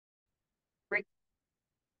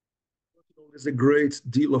There's a great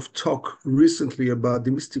deal of talk recently about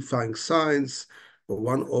demystifying science.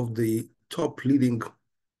 One of the top leading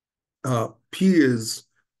peers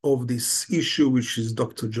of this issue, which is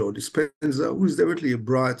Dr. Joe Dispenza, who is definitely a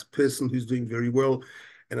bright person who's doing very well.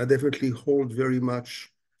 And I definitely hold very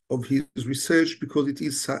much of his research because it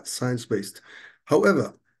is science-based.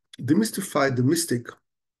 However, demystify the mystic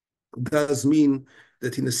does mean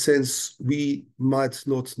that in a sense we might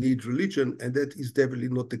not need religion, and that is definitely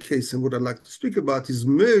not the case. And what I'd like to speak about is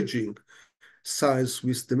merging science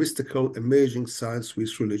with the mystical and merging science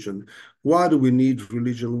with religion. Why do we need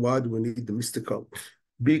religion? Why do we need the mystical?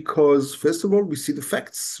 Because first of all, we see the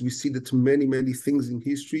facts. We see that many, many things in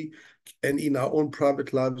history and in our own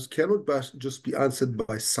private lives cannot just be answered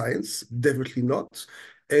by science, definitely not.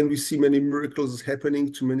 And we see many miracles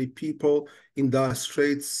happening to many people in dire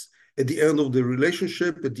straits, at the end of the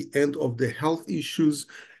relationship, at the end of the health issues,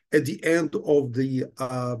 at the end of the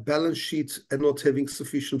balance sheet and not having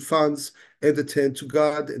sufficient funds, and they turn to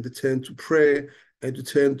God and they turn to prayer and to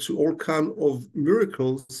turn to all kinds of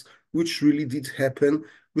miracles which really did happen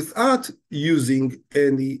without using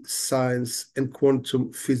any science and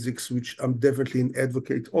quantum physics, which I'm definitely an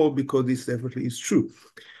advocate of because this definitely is true.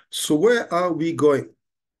 So where are we going?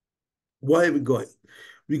 Why are we going?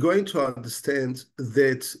 We're going to understand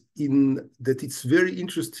that it's very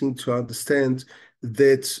interesting to understand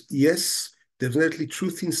that yes, definitely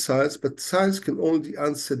truth in science, but science can only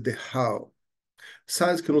answer the how.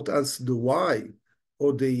 Science cannot answer the why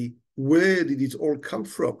or the where did it all come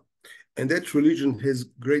from. And that religion has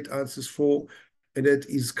great answers for, and that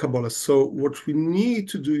is Kabbalah. So what we need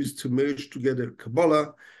to do is to merge together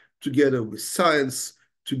Kabbalah, together with science,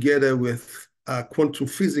 together with quantum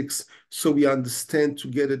physics, so we understand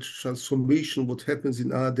together the transformation, what happens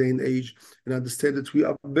in our day and age, and understand that we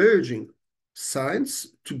are merging science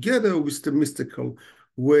together with the mystical,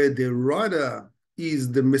 where the rider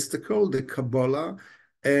is the mystical, the Kabbalah,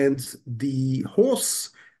 and the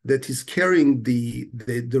horse that is carrying the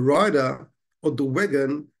rider or the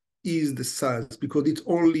wagon is the science, because it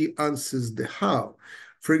only answers the how.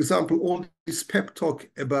 For example, all this pep talk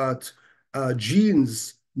about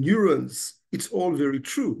genes, neurons, it's all very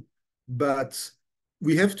true. But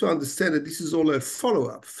we have to understand that this is all a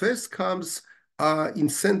follow-up. First comes our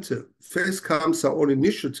incentive. First comes our own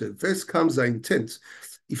initiative. First comes our intent.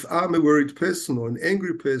 If I'm a worried person or an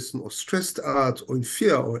angry person or stressed out or in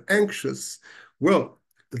fear or anxious, well,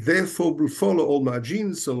 therefore will follow all my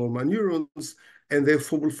genes and all my neurons, and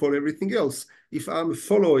therefore will follow everything else. If I'm a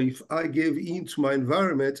follower, if I give in to my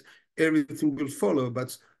environment, everything will follow.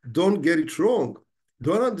 But don't get it wrong.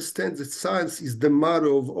 Don't understand that science is the mother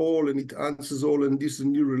of all and it answers all, and this is a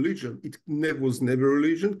new religion. It was never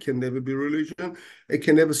religion, can never be religion. It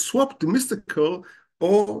can never swap the mystical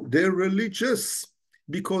or the religious,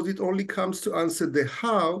 because it only comes to answer the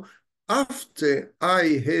how after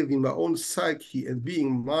I have in my own psyche and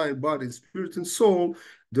being mind, body, spirit, and soul,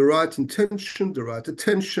 the right intention, the right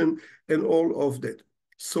attention, and all of that.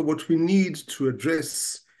 So what we need to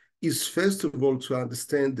address is, first of all, to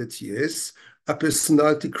understand that, yes, a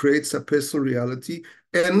personality creates a personal reality,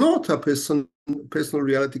 and not a personal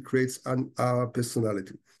reality creates our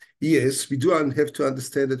personality. Yes, we do have to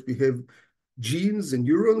understand that we have genes and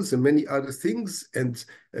neurons and many other things and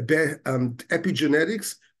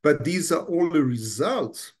epigenetics, but these are all the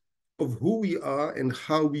results of who we are and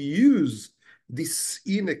how we use this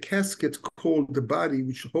inner casket called the body,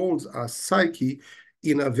 which holds our psyche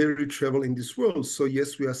in our very travel in this world. So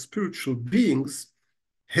yes, we are spiritual beings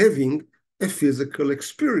having a physical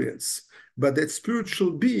experience, but that spiritual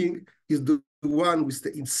being is the one with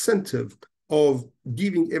the incentive of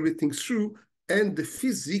giving everything through, and the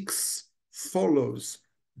physics follows.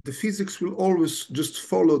 The physics will always just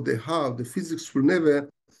follow the how. The physics will never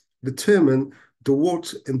determine the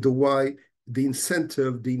what and the why, the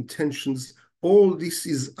incentive, the intentions. All this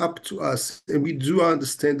is up to us. And we do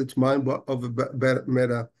understand that mind over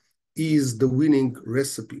matter is the winning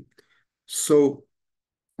recipe. So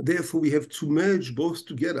therefore, we have to merge both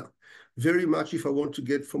together. Very much, if I want to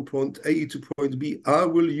get from point A to point B, I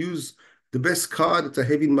will use the best car that I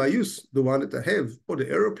have in my use, the one that I have, or the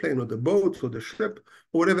airplane, or the boat, or the ship,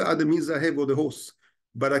 or whatever other means I have, or the horse.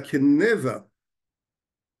 But I can never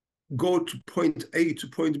go to point A to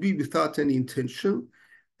point B without any intention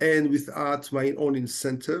and without my own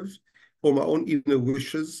incentive or my own inner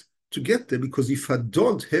wishes to get there. Because if I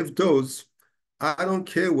don't have those, I don't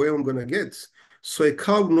care where I'm going to get. So a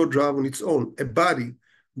car will not drive on its own. A body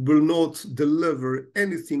will not deliver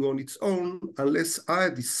anything on its own unless I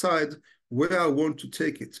decide where I want to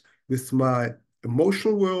take it with my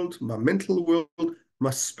emotional world, my mental world, my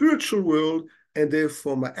spiritual world, and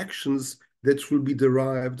therefore my actions that will be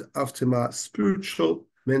derived after my spiritual,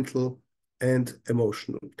 mental, and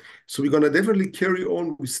emotional. So we're going to definitely carry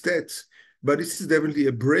on with that, but this is definitely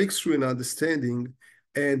a breakthrough in understanding,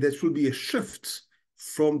 and that will be a shift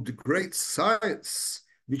from the great science,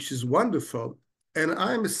 which is wonderful. And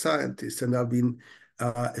I'm a scientist, and I've been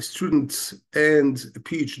a student and a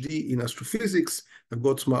PhD in astrophysics. I've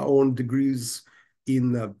got my own degrees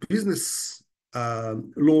in business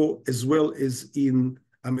law, as well as in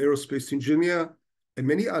I'm aerospace engineer and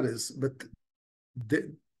many others, but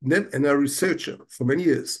and a researcher for many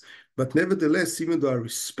years. But nevertheless, even though I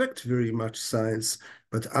respect very much science,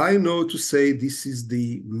 but I know to say this is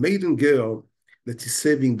the maiden girl that is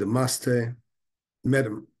saving the master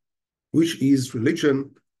madam, which is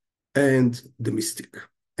religion and the mystic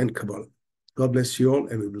and Kabbalah. God bless you all,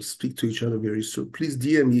 and we will speak to each other very soon. Please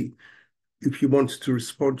DM me if you want to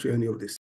respond to any of this.